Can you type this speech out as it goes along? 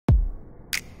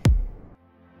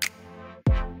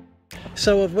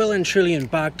So I've well and truly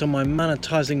embarked on my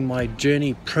monetizing my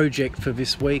journey project for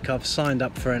this week. I've signed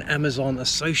up for an Amazon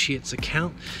Associates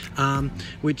account,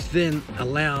 which then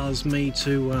allows me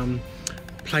to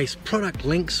place product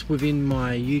links within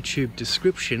my YouTube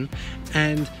description,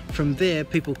 and from there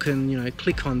people can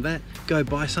click on that, go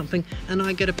buy something, and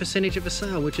I get a percentage of a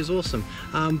sale, which is awesome.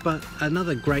 But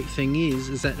another great thing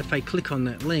is that if they click on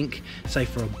that link, say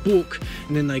for a book,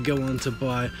 and then they go on to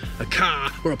buy a car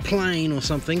or a plane or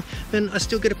something, then I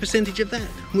still get a percentage of that,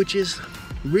 which is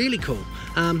really cool.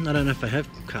 I don't know if they have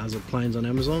cars or planes on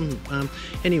Amazon.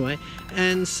 Anyway,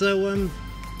 and so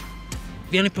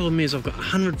the only problem is I've got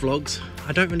 100 vlogs.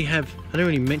 I don't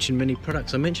really mention many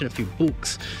products. I mention a few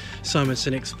books, Simon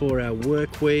Sinek's 4-Hour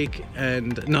Work Week,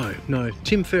 and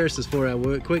Tim Ferriss's 4-Hour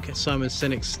Work Week, Simon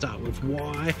Sinek's Start With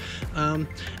Why,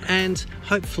 and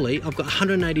hopefully I've got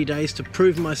 180 days to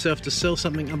prove myself to sell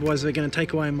something, otherwise they're going to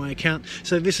take away my account.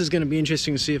 So this is going to be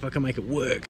interesting to see if I can make it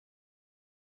work.